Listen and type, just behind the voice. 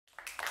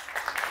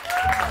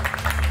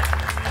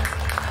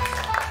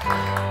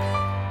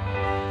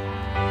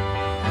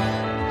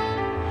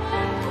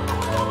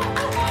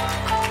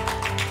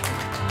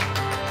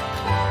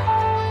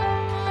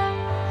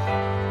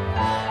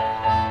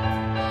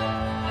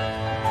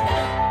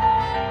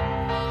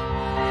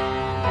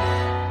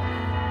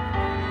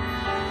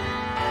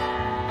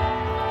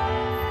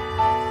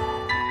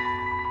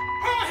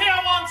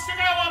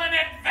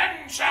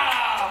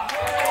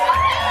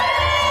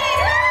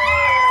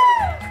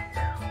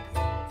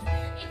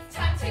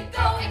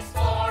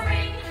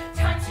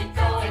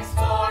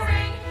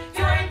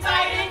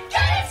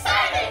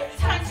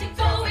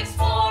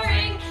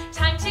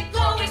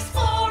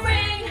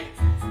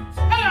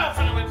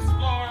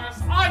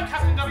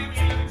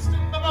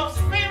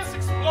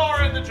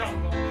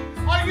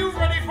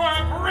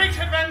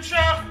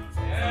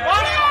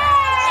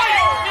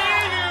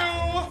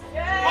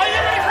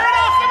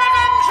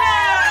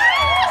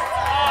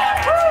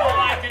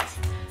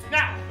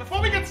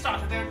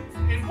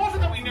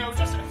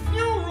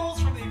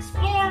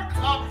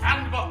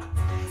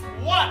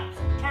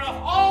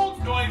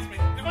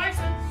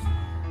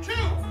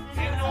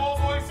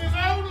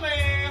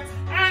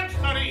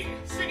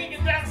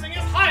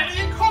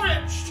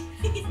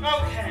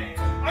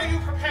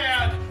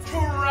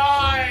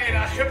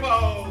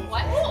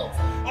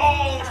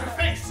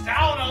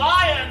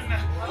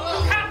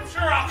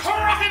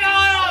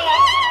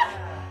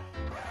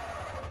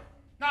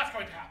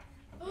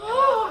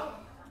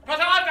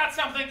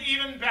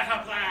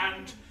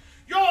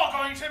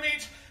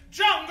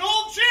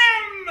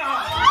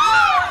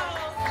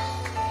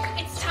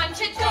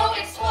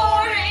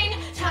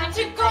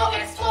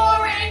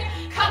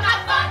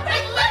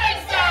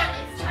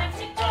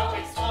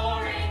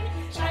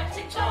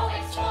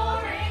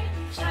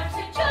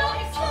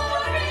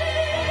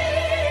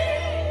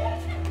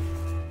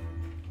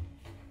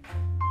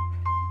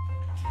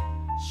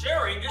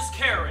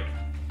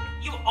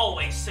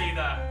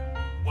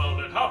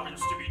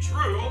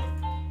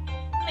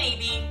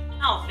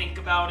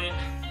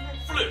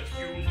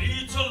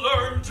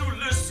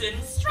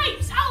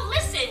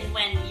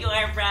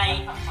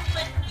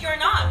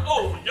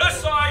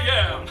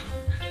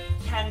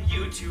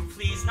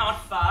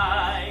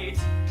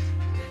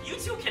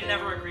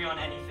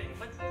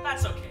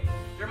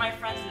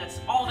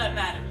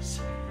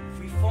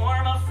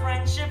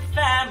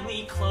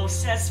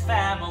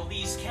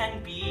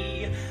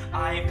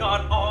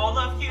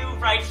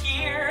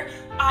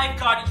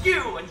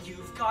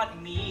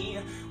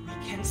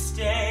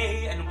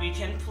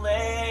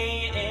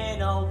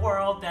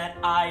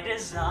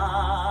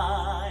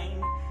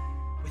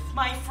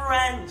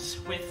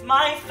With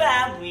my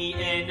family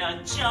in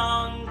a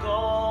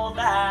jungle,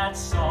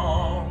 that's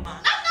all.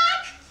 Knock,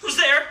 knock! Who's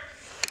there?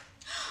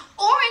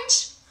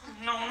 Orange.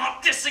 No,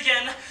 not this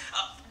again.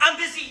 I'm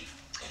busy.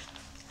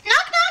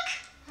 Knock, knock!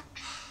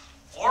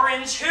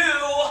 Orange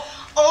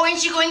who?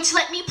 Orange, you going to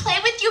let me play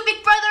with you,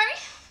 big brother?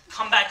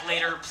 Come back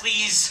later,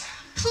 please.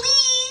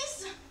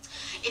 Please?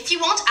 If you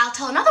won't, I'll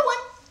tell another one.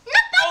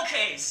 Knock, knock!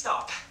 Okay,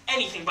 stop.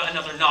 Anything but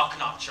another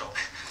knock-knock joke.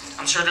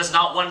 I'm sure there's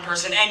not one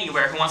person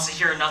anywhere who wants to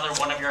hear another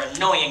one of your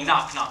annoying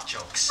knock-knock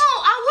jokes.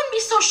 Oh, I wouldn't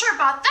be so sure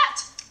about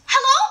that.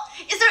 Hello?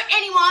 Is there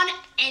anyone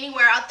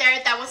anywhere out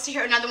there that wants to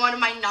hear another one of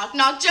my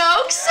knock-knock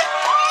jokes?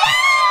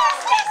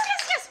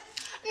 Yes!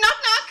 Knock,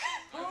 knock.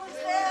 Who's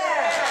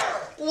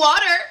there?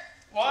 Water.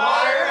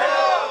 Water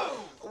who?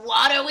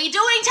 What are we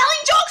doing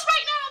telling jokes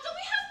right now? Don't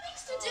we have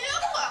things to do?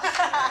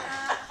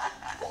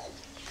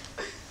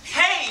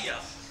 Hey!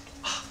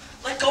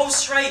 Let go of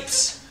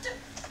Stripes.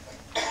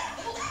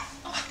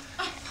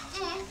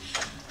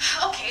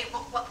 Okay,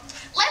 well,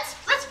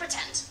 let's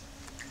pretend.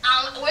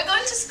 We're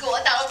going to school.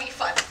 That'll be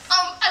fun.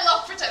 I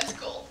love pretend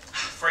school.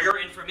 For your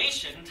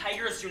information,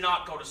 tigers do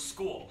not go to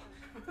school.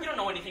 You don't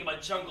know anything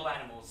about jungle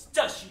animals,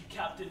 does she,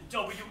 Captain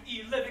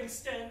W.E.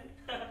 Livingston?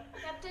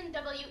 Captain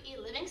W.E.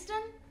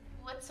 Livingston?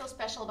 What's so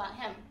special about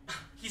him?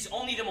 He's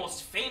only the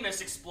most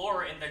famous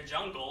explorer in the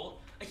jungle.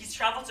 He's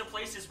traveled to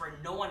places where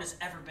no one has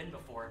ever been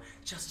before,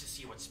 just to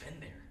see what's been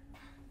there.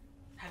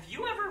 Have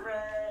you ever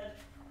read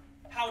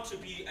How to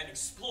Be an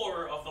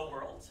Explorer of the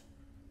World?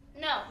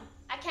 No,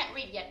 I can't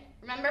read yet,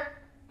 remember?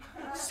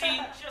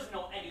 See, she doesn't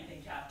know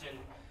anything, Captain.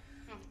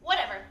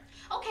 Whatever.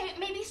 Okay,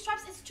 maybe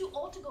Stripes is too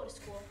old to go to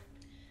school.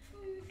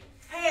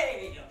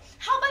 Hey!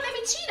 How about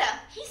maybe Cheetah?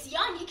 He's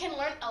young, he can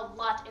learn a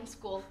lot in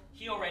school.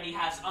 He already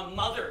has a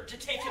mother to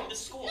take him to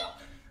school.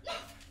 No,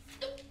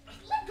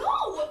 let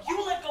go!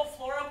 You let go,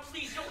 Flora,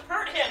 please, don't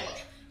hurt him.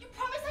 You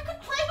promised I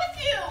could play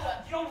with you!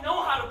 You don't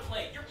know how to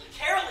play. You're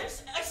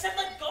careless. I said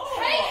let go.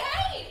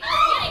 Hey!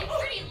 It's getting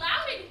pretty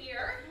loud in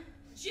here.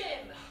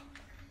 Jim.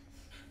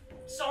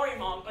 Sorry,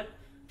 Mom, but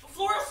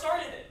Flora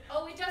started it.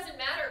 Oh, it doesn't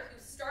matter who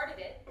started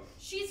it.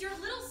 She's your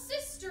little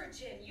sister,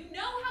 Jim. You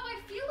know how I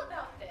feel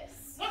about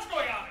this. What's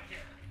going on in here?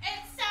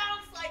 It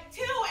sounds like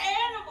two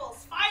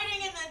animals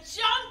fighting in the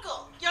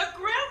jungle. Your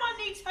grandma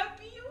needs her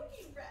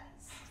beauty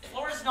rest.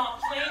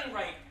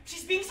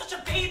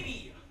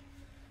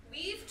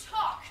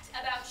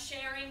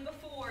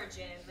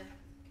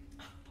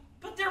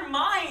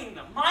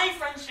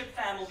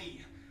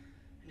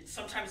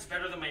 sometimes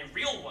better than my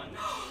real one.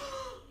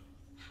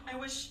 I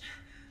wish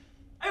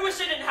I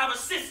didn't have a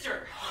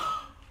sister.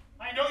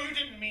 I know you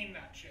didn't mean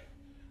that, Jim.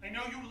 I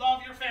know you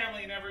love your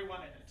family and everyone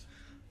in it.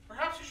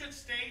 Perhaps you should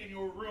stay in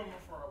your room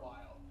for a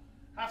while.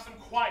 Have some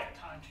quiet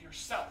time to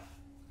yourself.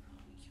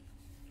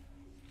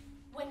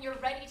 When you're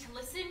ready to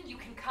listen, you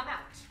can come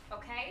out,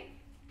 okay?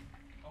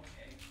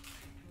 Okay.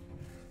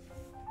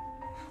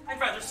 I'd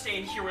rather stay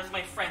in here with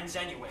my friends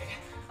anyway.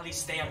 At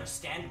least they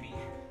understand me.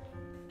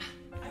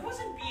 I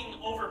wasn't being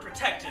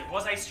overprotective,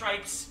 was I,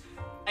 Stripes?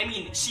 I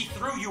mean, she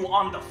threw you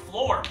on the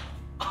floor.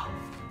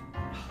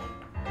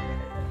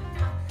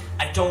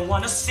 I don't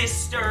want a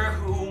sister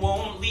who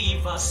won't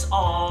leave us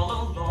all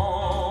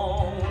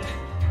alone.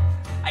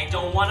 I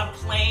don't want to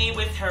play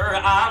with her,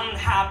 I'm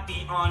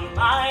happy on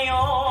my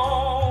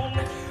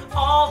own.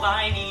 All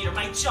I need are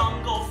my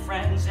jungle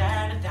friends,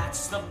 and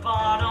that's the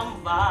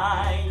bottom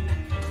line.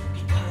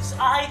 Because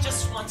I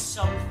just want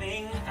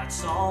something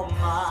that's all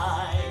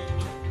mine.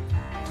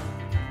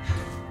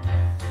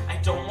 I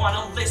don't want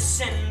to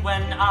listen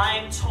when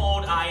I'm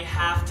told I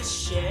have to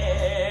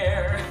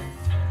share.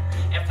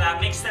 If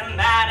that makes them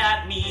mad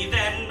at me,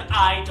 then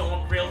I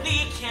don't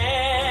really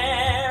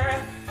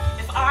care.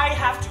 If I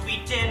have to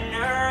eat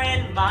dinner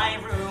in my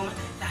room,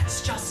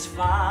 that's just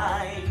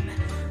fine.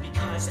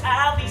 Because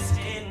at least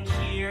in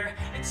here,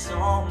 it's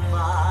all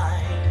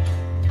mine.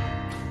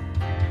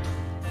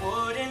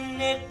 Wouldn't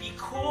it be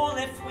cool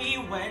if we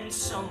went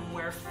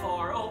somewhere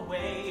far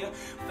away,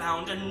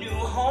 found a new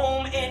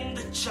home in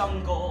the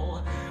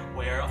jungle,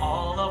 where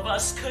all of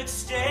us could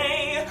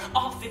stay,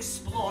 off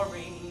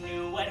exploring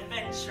new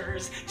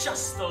adventures,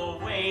 just the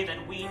way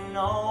that we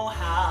know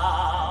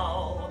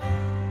how.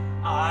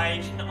 I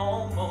can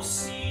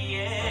almost see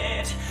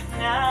it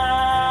now.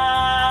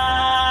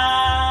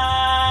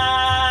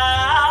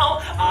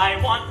 I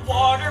want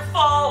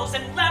waterfalls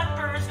and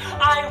leopards,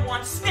 I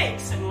want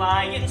snakes and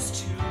lions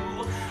too.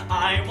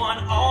 I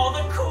want all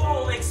the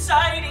cool,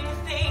 exciting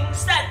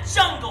things that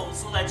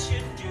jungles let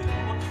you do.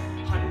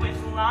 Hunt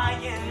with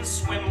lions,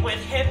 swim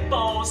with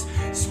hippos,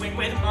 swing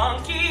with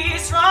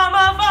monkeys from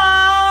a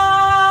vine.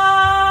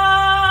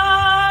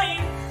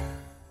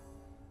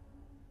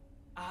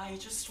 I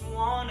just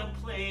want a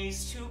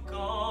place to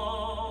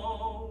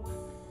go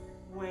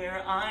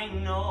where I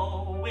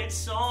know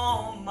it's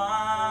all mine.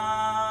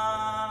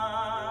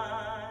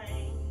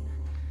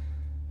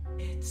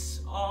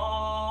 It's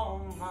all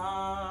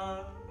mine.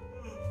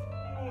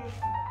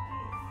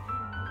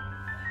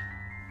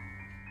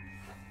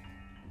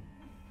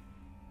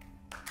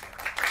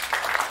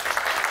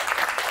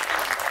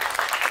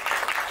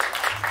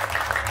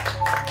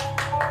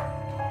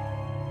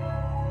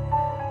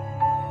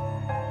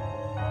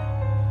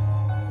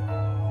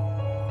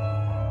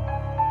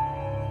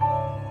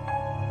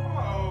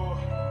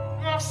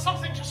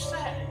 Something to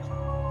say.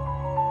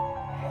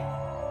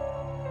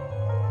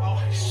 Oh,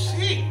 I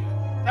see.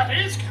 That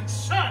is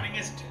concerning,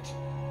 isn't it?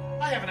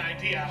 I have an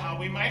idea how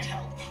we might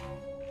help.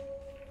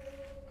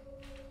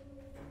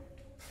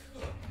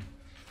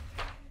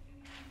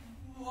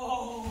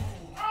 Whoa!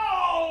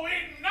 Oh,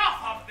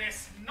 enough of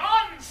this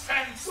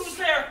nonsense! Who's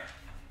there?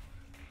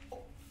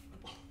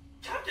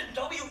 Captain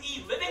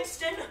W.E.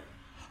 Livingston?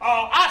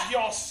 Oh, at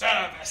your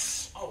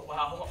service. Oh,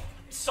 wow.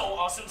 So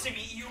awesome to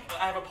meet you.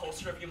 I have a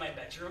poster of you in my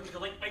bedroom.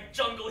 You're like my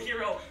jungle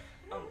hero.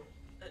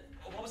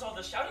 What was all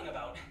this shouting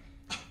about?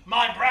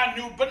 My brand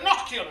new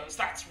binoculars,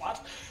 that's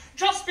what.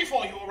 Just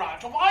before you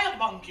arrived, a wild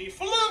monkey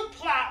flew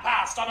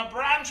past on a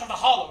branch of the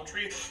hollow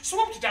tree,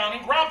 swooped down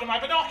and grabbed my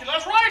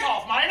binoculars right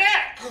off my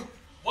neck.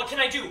 What can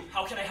I do?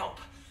 How can I help?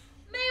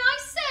 May I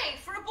say,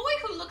 for a boy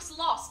who looks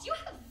lost, you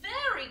have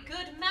very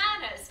good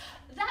manners.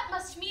 That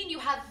must mean you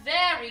have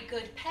very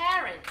good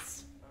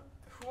parents.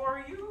 Who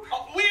are you?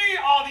 We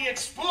are the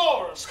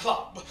Explorers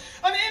Club,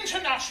 an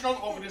international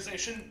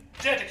organization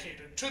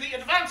dedicated to the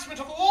advancement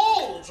of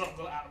all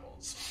jungle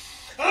animals.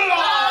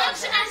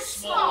 Large and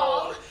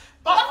small,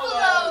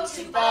 buffalo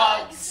to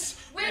bugs,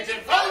 we're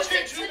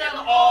devoted to them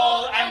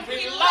all and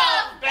we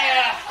love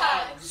bear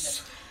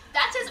hugs.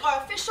 That is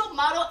our official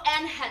motto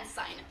and hand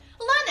sign.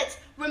 Learn it,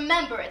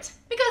 remember it,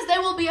 because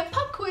there will be a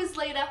pub quiz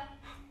later.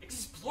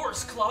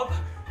 Explorers Club?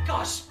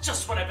 Gosh,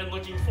 just what I've been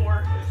looking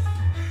for.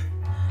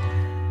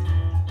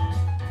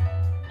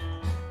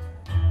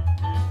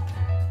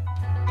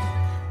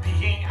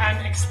 Being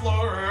an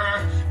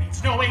explorer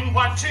means knowing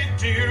what to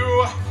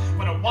do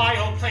when a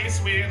wild place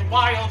with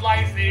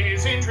wildlife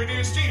is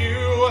introduced to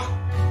you.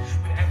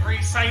 With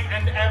every sight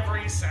and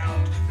every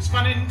sound, there's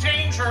fun and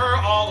danger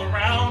all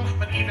around.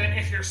 But even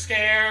if you're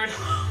scared,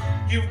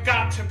 you've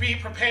got to be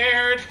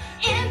prepared.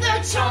 In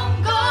the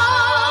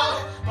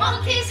jungle,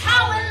 monkeys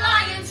howl and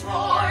lions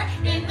roar.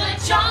 In the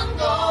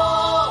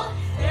jungle,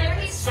 there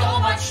is so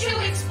much to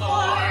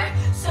explore.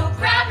 So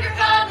grab your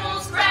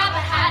goggles, grab a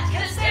hat,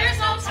 'cause there's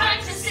no time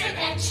to sit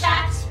and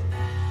chat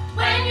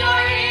when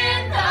you're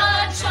in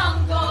the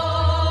jungle.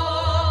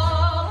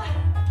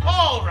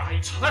 All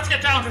right, let's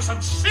get down to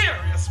some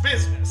serious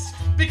business.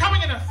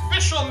 Becoming an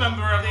official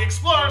member of the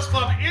Explorers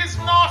Club is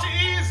not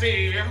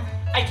easy.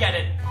 I get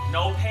it.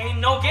 No pain,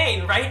 no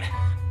gain, right?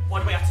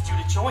 What do I have to do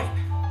to join?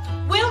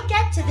 We'll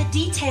get to the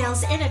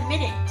details in a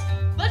minute.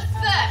 But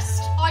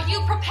first, are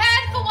you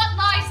prepared for what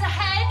lies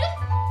ahead?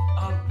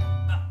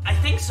 I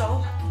think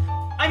so.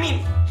 I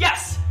mean,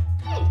 yes.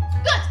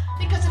 Good,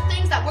 because the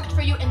things that worked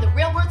for you in the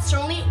real world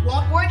certainly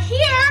won't work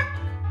here.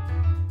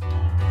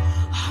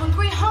 A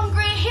hungry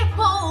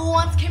hippo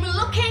once came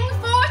looking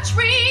for a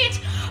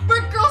treat.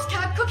 But Girl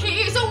Scout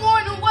cookies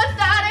warned was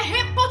that a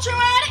hippo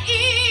trying to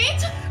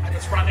eat. And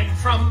it's running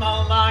from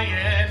a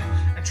lion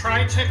and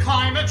tried to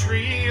climb a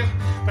tree,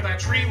 but that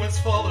tree was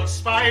full of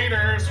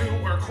spiders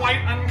who were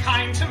quite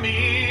unkind to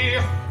me.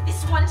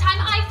 This one time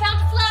I found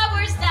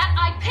flowers that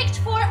I picked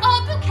for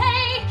a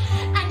bouquet,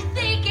 and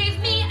they gave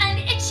me an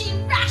itchy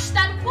rash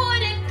that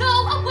wouldn't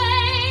go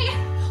away.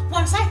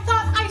 Once I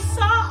thought I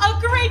saw a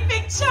great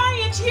big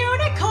giant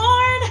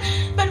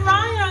unicorn, but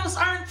rhinos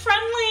aren't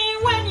friendly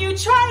when you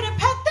try to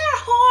pet their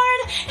horn.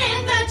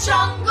 In the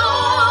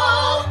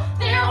jungle,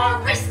 there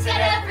are risks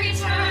at every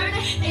turn.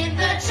 In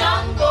the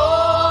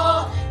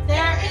jungle,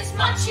 there is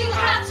much you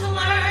have to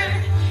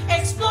learn.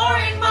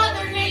 Exploring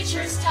Mother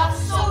Nature's tough,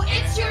 so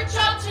it's your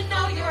job to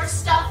know your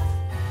stuff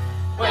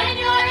when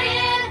you're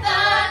in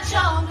the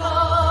jungle.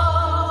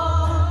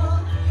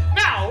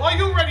 Now, are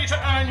you ready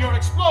to earn your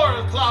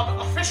Explorer Club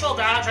official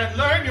badge and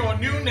learn your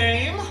new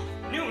name?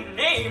 New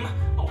name?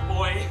 Oh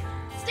boy.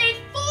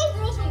 State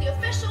 4 rules from the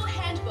official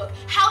handbook,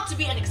 How to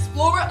be an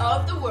Explorer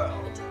of the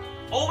World.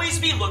 Always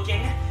be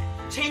looking,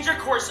 change your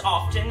course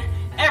often,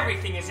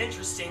 everything is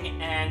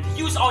interesting, and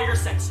use all your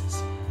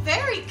senses.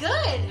 Very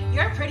good.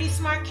 You're a pretty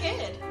smart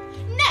kid.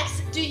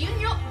 Next, do you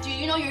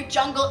know your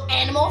jungle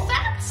animal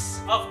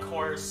facts? Of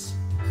course.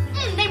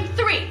 Name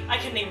 3. I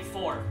can name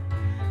 4.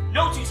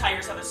 No two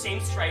tigers have the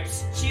same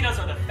stripes, cheetahs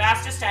are the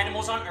fastest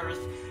animals on Earth,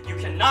 you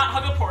cannot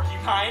hug a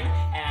porcupine,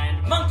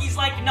 and monkeys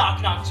like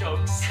knock-knock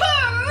jokes.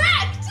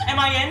 Correct! Am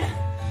I in?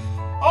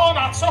 Oh,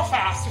 not so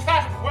fast.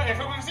 If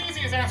it was as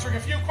easy as answering a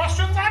few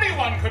questions,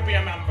 anyone could be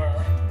a member.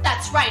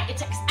 That's right. It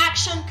takes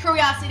action,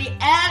 curiosity,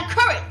 and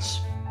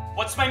courage.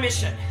 What's my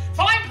mission?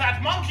 Find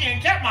that monkey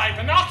and get my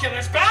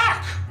binoculars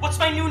back! What's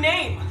my new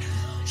name?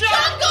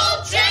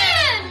 Jungle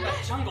Jim!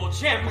 Jungle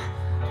Jim?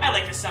 I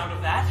like the sound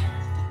of that.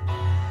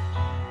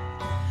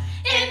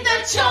 In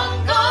the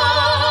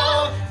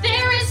jungle,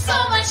 there is so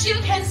much you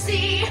can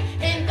see.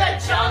 In the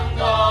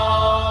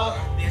jungle,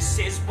 This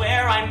is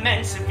where I'm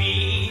meant to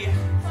be.